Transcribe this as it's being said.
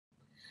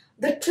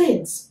The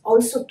trains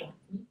also taught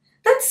me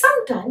that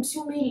sometimes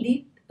you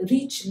may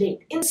reach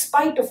late in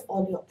spite of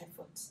all your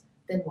efforts.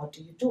 Then what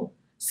do?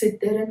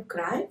 Sit there and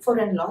cry for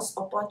a lost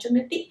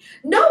opportunity?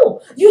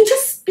 No, you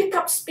just pick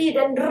up speed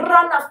and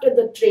run after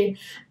the train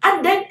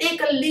and then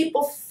take a leap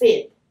of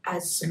faith.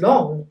 As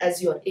long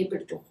as you are able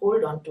to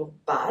hold on to a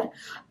bar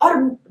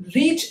or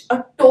reach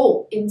a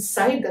toe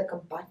inside the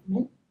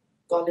compartment,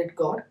 call it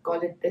God, call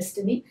it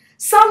destiny,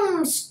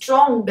 some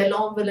strong,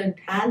 benevolent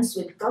hands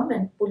will come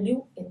and pull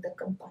you in the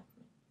compartment.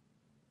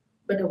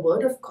 But a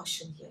word of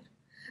caution here.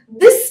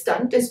 This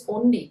stunt is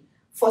only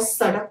for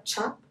Sadak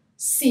Chap,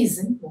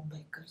 seasoned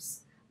Mumbaikars.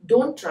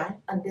 Don't try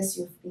unless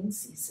you've been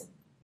seasoned.